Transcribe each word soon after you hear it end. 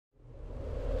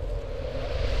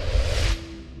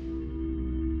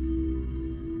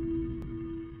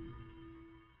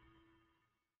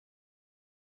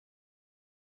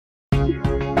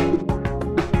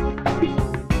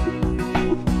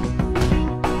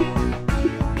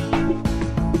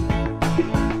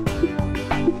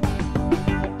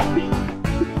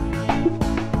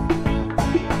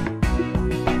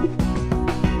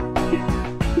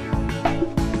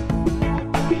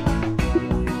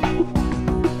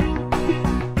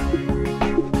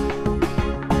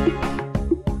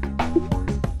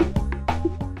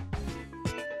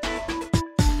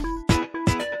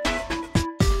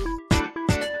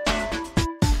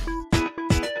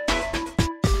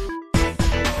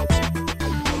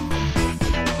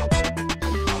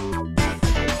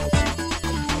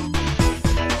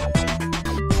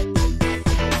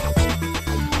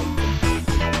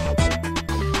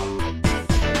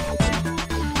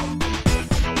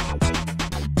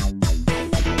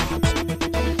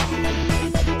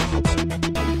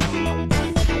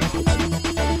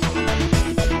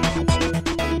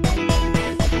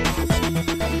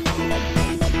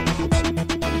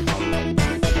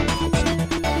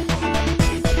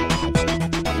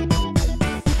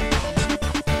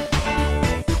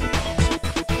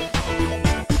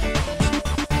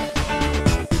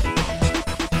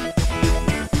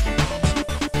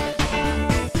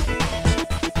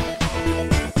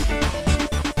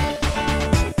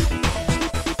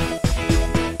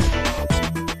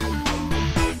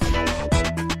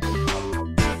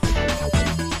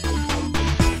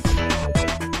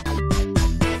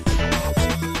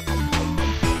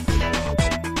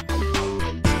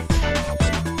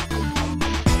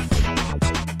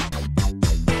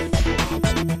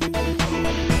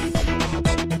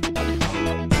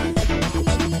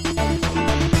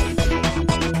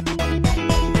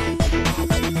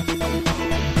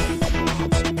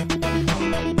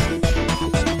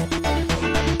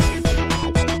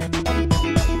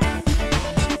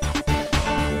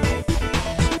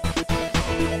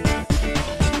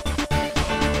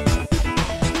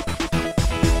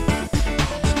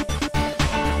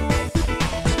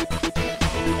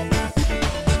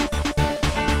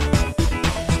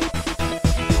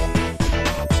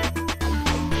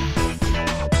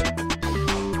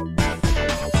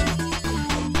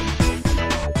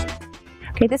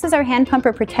Okay, this is our hand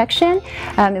pumper protection.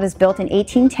 It was built in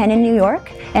 1810 in New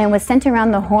York and was sent around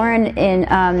the Horn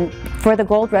for the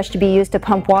gold rush to be used to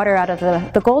pump water out of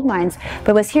the gold mines,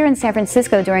 but was here in San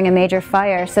Francisco during a major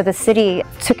fire. So the city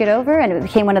took it over and it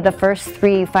became one of the first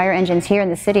 3 fire engines here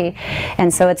in the city.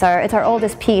 And so it's our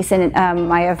oldest piece, and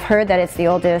I have heard that it's the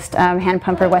oldest hand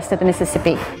pumper west of the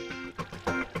Mississippi.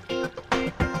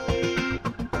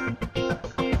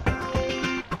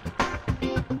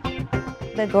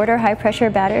 The Gorder high-pressure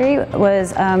battery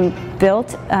was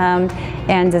built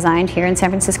and designed here in San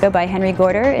Francisco by Henry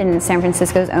Gorder in San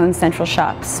Francisco's own central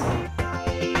shops.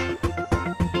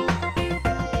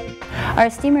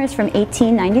 Our steamer is from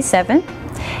 1897.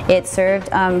 It served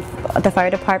the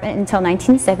fire department until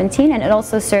 1917, and it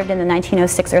also served in the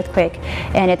 1906 earthquake,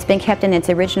 and it's been kept in its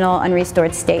original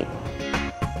unrestored state.